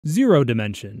Zero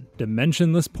dimension,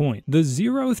 dimensionless point. The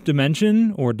zeroth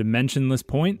dimension, or dimensionless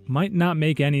point, might not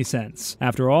make any sense.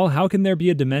 After all, how can there be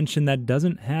a dimension that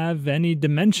doesn't have any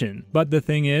dimension? But the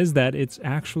thing is that it's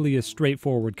actually a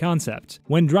straightforward concept.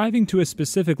 When driving to a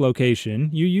specific location,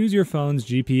 you use your phone's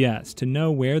GPS to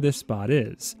know where this spot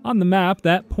is. On the map,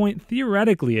 that point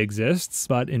theoretically exists,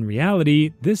 but in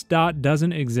reality, this dot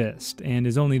doesn't exist and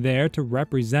is only there to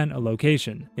represent a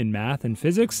location. In math and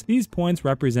physics, these points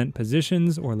represent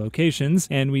positions or locations,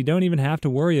 and we don't even have to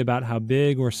worry about how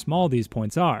big or small these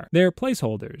points are. They're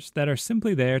placeholders that are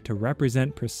simply there to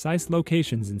represent precise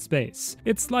locations in space.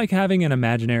 It's like having an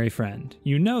imaginary friend.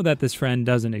 You know that this friend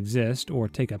doesn't exist or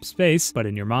take up space, but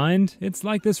in your mind, it's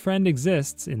like this friend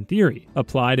exists in theory.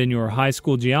 Applied in your high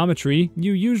school geometry,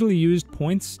 you usually used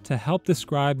points to help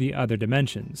describe the other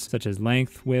dimensions, such as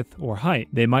length, width, or height.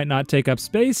 They might not take up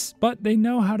space, but they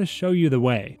know how to show you the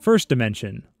way. First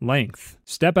dimension, length.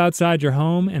 Step outside your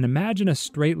home and imagine a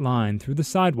straight line through the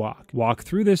sidewalk. Walk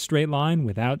through this straight line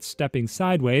without stepping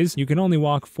sideways. You can only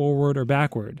walk forward or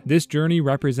backward. This journey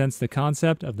represents the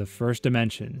concept of the first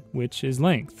dimension, which is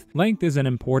length. Length is an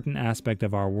important aspect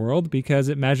of our world because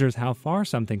it measures how far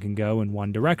something can go in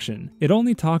one direction. It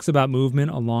only talks about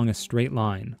movement along a straight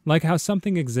line, like how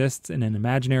something exists in an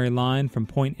imaginary line from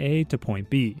point A to point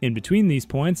B. In between these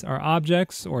points are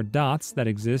objects or dots that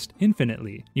exist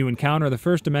infinitely. You encounter the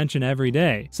first dimension every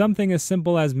day. Something as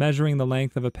simple as measuring the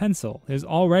length of a pencil is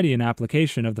already an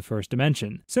application of the first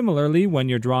dimension. Similarly, when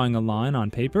you're drawing a line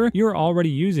on paper, you're already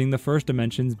using the first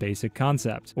dimension's basic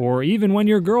concept. Or even when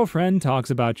your girlfriend talks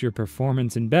about your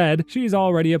performance in bed, she's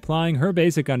already applying her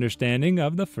basic understanding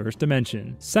of the first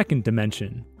dimension. Second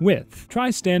dimension, width. Try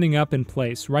standing up in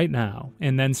place right now,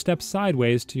 and then step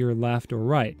sideways to your left or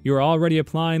right. You're already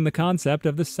applying the concept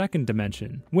of the second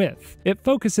dimension, width. It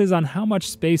focuses on how much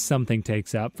space something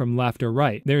takes up from left or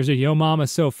right. There's a yo mama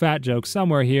so fat joke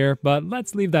somewhere here, but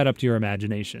let's leave that up to your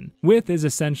imagination. Width is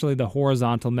essentially the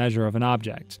horizontal measure of an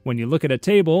object. When you look at a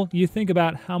table, you think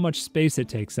about how much space it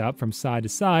takes up from side to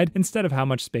side instead of how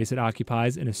much space it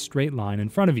occupies in a straight line in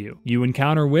front of you. You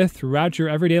encounter width throughout your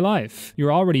everyday life.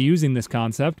 You're already using this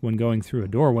concept when going through a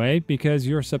doorway because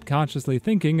you're subconsciously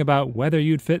thinking about whether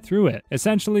you'd fit through it.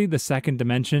 Essentially, the second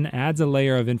dimension adds a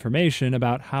layer of information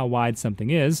about how wide something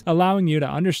is, allowing you to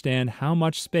understand how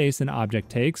much space an object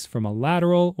takes from a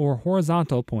lateral or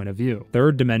horizontal point of view.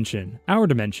 Third dimension, our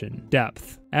dimension,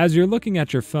 depth. As you're looking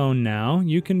at your phone now,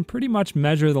 you can pretty much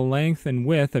measure the length and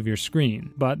width of your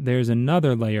screen, but there's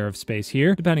another layer of space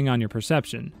here, depending on your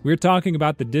perception. We're talking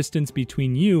about the distance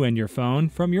between you and your phone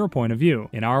from your point of view.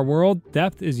 In our world,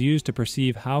 depth is used to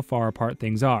perceive how far apart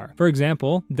things are. For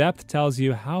example, depth tells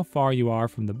you how far you are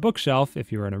from the bookshelf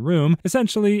if you're in a room.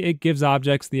 Essentially, it gives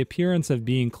objects the appearance of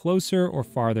being closer or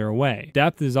farther away.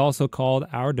 Depth is also called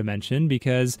our dimension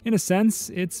because, in a sense,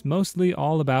 it's mostly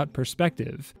all about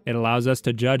perspective. It allows us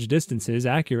to judge distances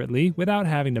accurately without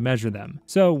having to measure them.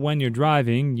 So when you're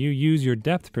driving, you use your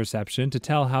depth perception to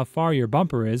tell how far your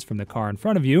bumper is from the car in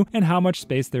front of you and how much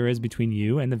space there is between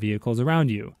you and the vehicles around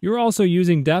you. You're also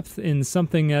using depth in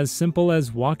something as simple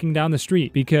as walking down the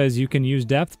street because you can use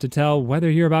depth to tell whether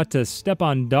you're about to step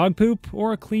on dog poop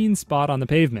or a clean spot on the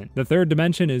pavement. The third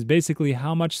dimension is basically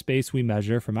how much space we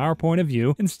measure from our point of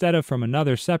view instead of from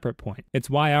another separate point.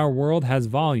 It's why our world has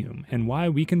volume and why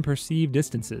we can perceive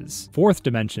distances. Fourth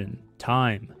dimension,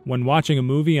 time. When watching a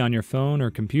movie on your phone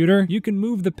or computer, you can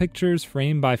move the pictures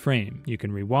frame by frame. You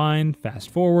can rewind,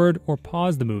 fast forward, or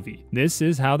pause the movie. This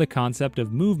is how the concept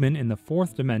of movement in the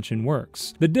fourth dimension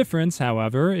works. The difference,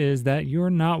 however, is that you're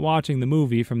not watching the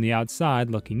movie from the outside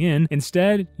looking in.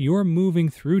 Instead, you're moving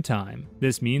through time.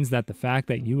 This means that the fact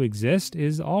that you exist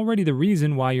is already the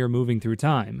reason why you're moving through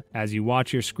time. As you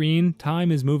watch your screen,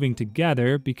 time is moving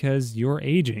together because you're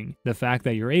aging. The fact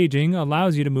that you're aging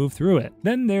allows you to move through it.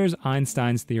 Then there's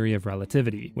Einstein's theory of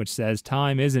relativity, which says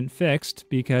time isn't fixed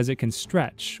because it can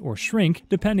stretch or shrink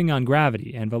depending on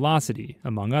gravity and velocity,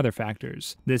 among other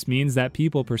factors. This means that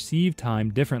people perceive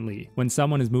time differently. When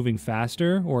someone is moving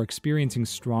faster or experiencing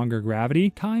stronger gravity,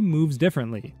 time moves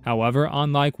differently. However,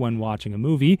 unlike when watching a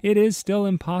movie, it is still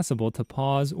impossible to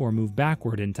pause or move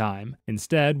backward in time.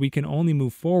 Instead, we can only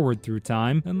move forward through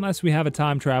time unless we have a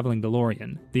time-traveling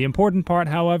DeLorean. The important part,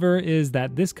 however, is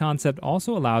that this concept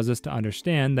also allows us to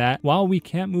understand that while we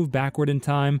can't move backward in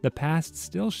time, the past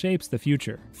still shapes the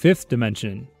future. Fifth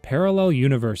dimension, Parallel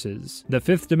universes. The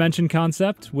fifth dimension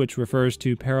concept, which refers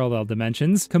to parallel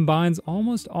dimensions, combines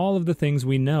almost all of the things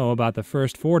we know about the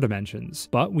first four dimensions,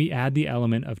 but we add the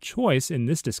element of choice in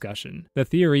this discussion. The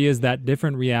theory is that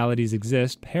different realities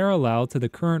exist parallel to the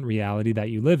current reality that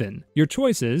you live in. Your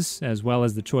choices, as well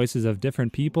as the choices of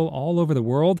different people all over the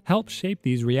world, help shape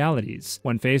these realities.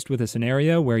 When faced with a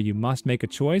scenario where you must make a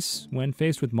choice, when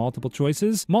faced with multiple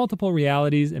choices, multiple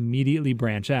realities immediately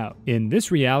branch out. In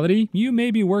this reality, you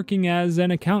may be working as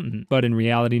an accountant, but in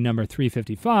reality number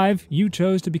 355, you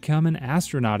chose to become an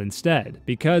astronaut instead.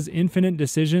 Because infinite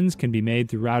decisions can be made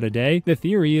throughout a day, the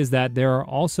theory is that there are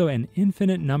also an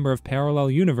infinite number of parallel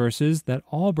universes that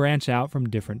all branch out from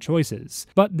different choices.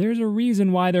 But there's a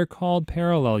reason why they're called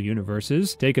parallel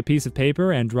universes. Take a piece of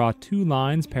paper and draw two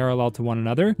lines parallel to one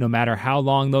another. No matter how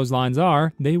long those lines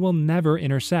are, they will never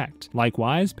intersect.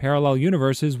 Likewise, parallel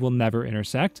universes will never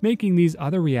intersect, making these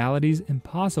other realities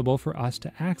impossible for us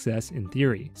to access in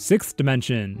theory. Sixth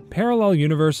dimension, parallel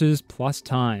universes plus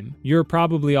time. You're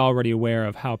probably already aware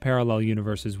of how parallel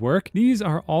universes work. These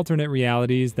are alternate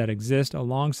realities that exist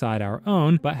alongside our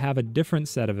own, but have a different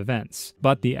set of events.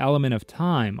 But the element of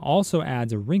time also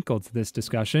adds a wrinkle to this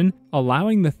discussion,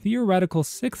 allowing the theoretical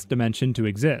sixth dimension to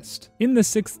exist. In the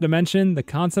sixth dimension, the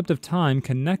concept of time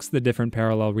connects the different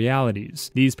parallel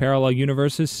realities. These parallel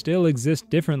universes still exist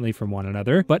differently from one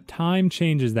another, but time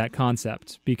changes that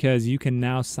concept, because you can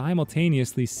now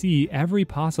simultaneously see every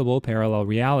possible parallel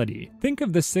reality. Think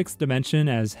of the sixth dimension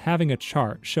as having a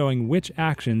chart showing which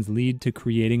actions lead to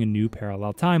creating a new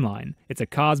parallel timeline. It's a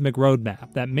cosmic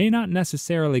roadmap that may not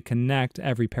necessarily connect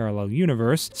every parallel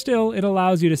universe, still it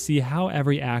allows you to see how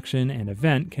every action and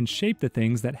event can shape the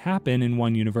things that happen in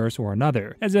one universe or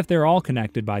another, as if they're all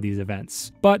connected by these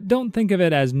events. But don't think of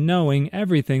it as knowing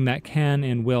everything that can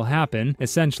and will happen.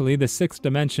 Essentially, the sixth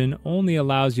dimension only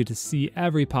allows you to see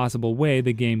every possible way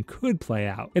the game could play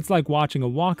out. It's like watching a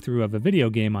walkthrough of a video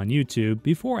game on YouTube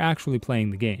before actually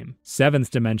playing the game.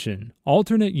 Seventh dimension,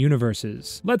 alternate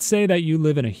universes. Let's say that you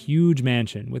live in a huge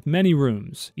mansion with many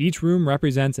rooms. Each room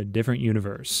represents a different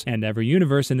universe, and every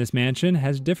universe in this mansion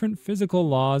has different physical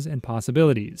laws and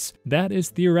possibilities. That is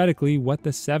theoretically what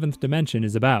the seventh dimension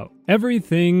is about.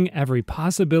 Everything, every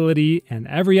possibility, and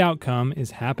every outcome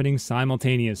is happening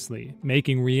simultaneously,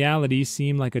 making reality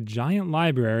seem like a giant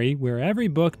library where every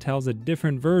book tells a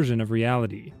different version of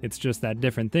reality. It's just that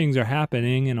different things are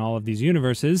happening in all of these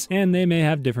universes, and they may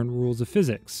have different rules of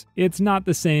physics. It's not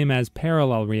the same as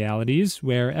parallel realities,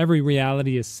 where every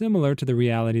reality is similar to the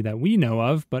reality that we know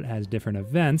of, but has different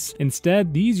events.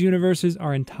 Instead, these universes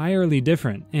are entirely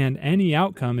different, and any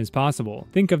outcome is possible.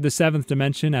 Think of the seventh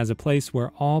dimension as a place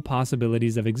where all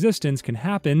possibilities of existence can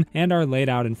happen and are laid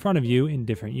out in front of you in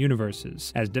different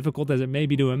universes. As difficult as it may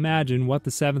be to imagine what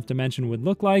the seventh dimension would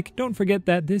look like, don't forget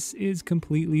that this is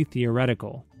completely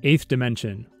theoretical. Eighth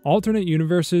dimension, alternate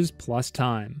universes plus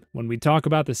time. When we talk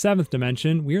about the seventh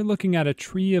dimension, we're looking at a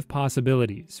tree of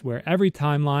possibilities where every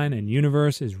timeline and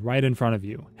universe is right in front of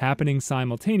you, happening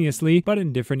simultaneously but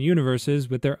in different universes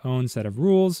with their own set of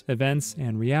rules, events,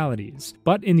 and realities.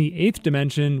 But in the eighth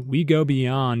dimension, we go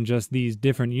beyond just these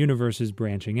different universes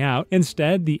branching out.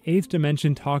 Instead, the eighth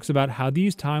dimension talks about how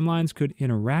these timelines could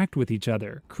interact with each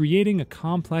other, creating a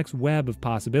complex web of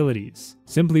possibilities.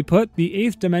 Simply put, the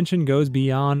eighth dimension goes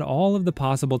beyond all of the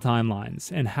possible timelines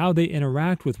and how they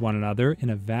interact with one another in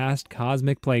a vast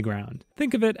cosmic playground.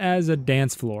 Think of it as a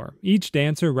dance floor, each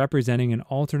dancer representing an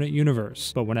alternate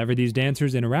universe, but whenever these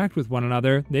dancers interact with one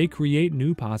another, they create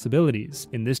new possibilities.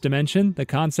 In this dimension, the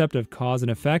concept of cause and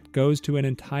effect goes to an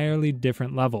entirely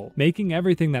different level, making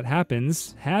everything that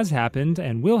happens, has happened,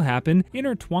 and will happen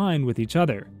intertwined with each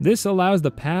other. This allows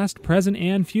the past, present,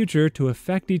 and future to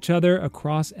affect each other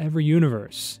across every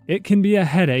universe. It can be a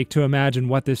headache to imagine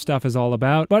what this stuff is all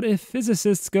about, but if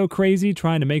physicists go crazy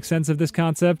trying to make sense of this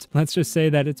concept, let's just say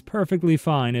that it's perfectly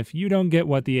fine if you don't get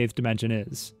what the eighth dimension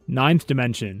is. Ninth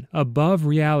dimension, above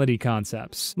reality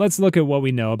concepts. Let's look at what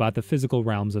we know about the physical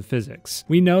realms of physics.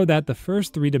 We know that the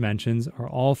first three dimensions are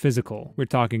all physical. We're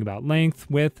talking about length,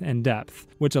 width, and depth,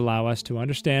 which allow us to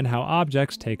understand how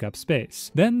objects take up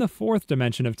space. Then the fourth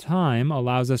dimension of time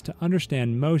allows us to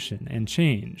understand motion and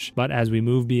change. But as we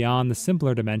move beyond the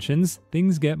simpler dimensions,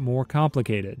 things get more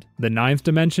complicated. The ninth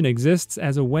dimension exists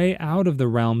as a way out of the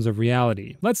realms of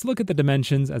reality. Let's look at the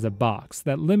dimensions as a box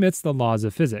that limits the laws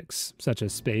of physics, such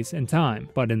as space and time.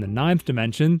 But in the ninth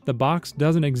dimension, the box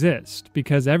doesn't exist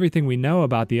because everything we know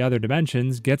about the other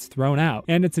dimensions gets thrown out,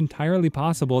 and it's entirely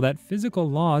possible that physical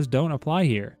laws don't apply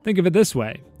here. Think of it this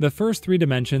way. The first three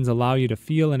dimensions allow you to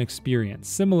feel an experience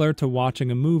similar to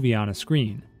watching a movie on a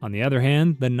screen. On the other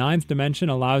hand, the ninth dimension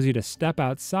allows you to step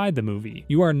outside the movie.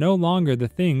 You are no longer the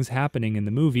things happening in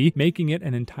the movie, making it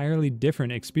an entirely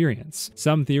different experience.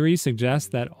 Some theories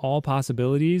suggest that all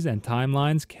possibilities and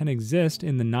timelines can exist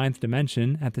in the ninth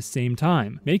dimension at the same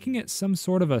time, making it some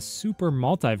sort of a super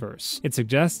multiverse. It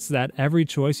suggests that every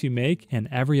choice you make and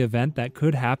every event that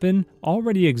could happen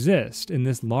already exist in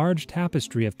this large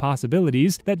tapestry of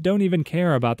possibilities that don't even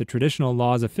care about the traditional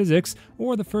laws of physics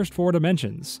or the first four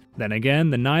dimensions. Then again,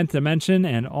 the ninth dimension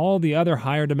and all the other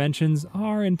higher dimensions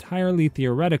are entirely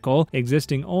theoretical,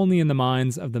 existing only in the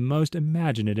minds of the most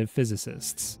imaginative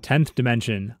physicists. 10th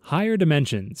dimension, higher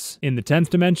dimensions. In the 10th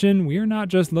dimension, we're not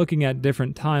just looking at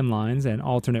different timelines and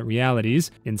alternate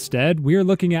realities. Instead, we're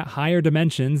looking at higher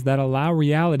dimensions that allow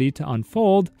reality to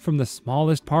unfold from the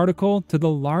smallest particle to the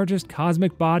largest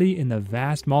cosmic body in the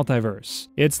vast multiverse.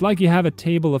 It's like you have a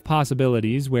table of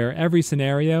possibilities where every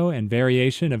scenario and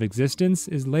variation of existence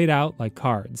is laid out like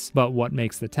cards. But what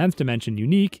makes the 10th dimension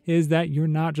unique is that you're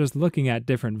not just looking at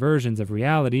different versions of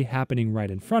reality happening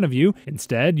right in front of you.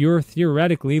 Instead, you're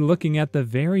theoretically looking at the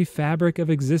very fabric of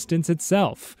existence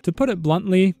itself. To put it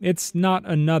bluntly, it's not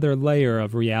another layer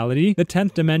of reality. The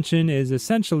 10th dimension is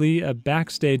essentially a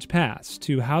backstage pass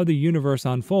to how the universe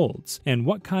unfolds and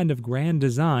what kind of grand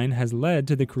design has led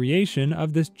to the creation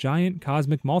of this giant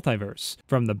cosmic multiverse.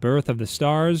 From the birth of the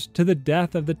stars to the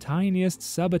death of the tiniest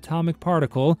subatomic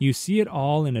particle, you see it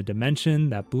all in a dimension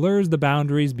that blurs the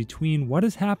boundaries between what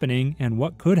is happening and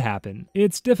what could happen.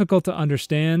 It's difficult to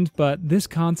understand, but this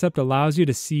concept allows you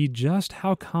to see just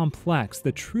how complex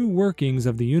the true workings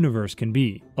of the universe can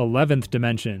be. 11th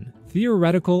dimension,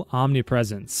 theoretical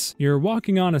omnipresence. You're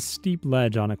walking on a steep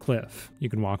ledge on a cliff. You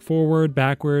can walk forward,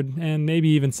 backward, and maybe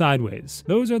even sideways.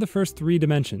 Those are the first three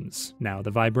dimensions. Now,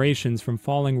 the vibrations from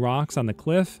falling rocks on the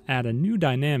cliff add a new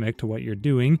dynamic to what you're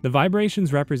doing. The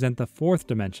vibrations represent the fourth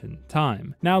dimension,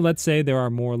 time. Now, let's say there are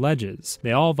more ledges.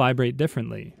 They all vibrate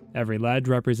differently. Every ledge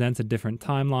represents a different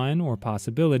timeline or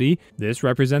possibility. This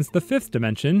represents the fifth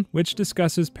dimension, which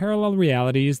discusses parallel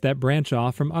realities that branch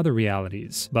off from other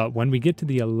realities. But when we get to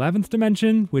the 11th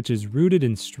dimension, which is rooted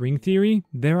in string theory,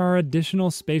 there are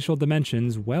additional spatial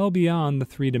dimensions well beyond the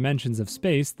three dimensions of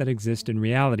space that exist in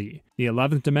reality. The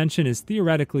 11th dimension is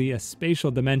theoretically a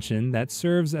spatial dimension that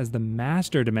serves as the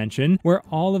master dimension where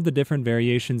all of the different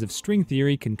variations of string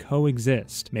theory can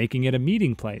coexist, making it a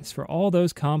meeting place for all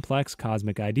those complex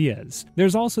cosmic ideas.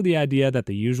 There's also the idea that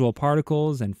the usual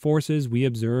particles and forces we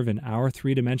observe in our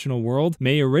three-dimensional world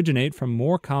may originate from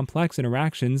more complex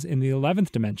interactions in the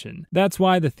 11th dimension. That's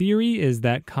why the theory is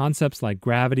that concepts like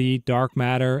gravity, dark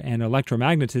matter, and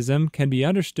electromagnetism can be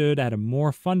understood at a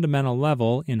more fundamental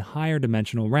level in higher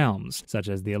dimensional realms, such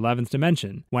as the 11th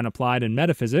dimension. When applied in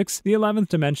metaphysics, the 11th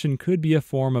dimension could be a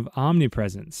form of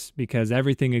omnipresence, because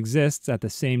everything exists at the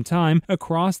same time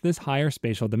across this higher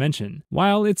spatial dimension.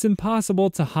 While it's impossible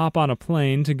to hop on a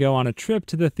plane to go on a trip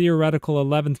to the theoretical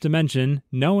 11th dimension,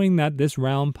 knowing that this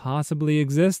realm possibly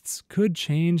exists could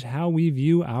change how we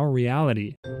view our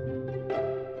reality.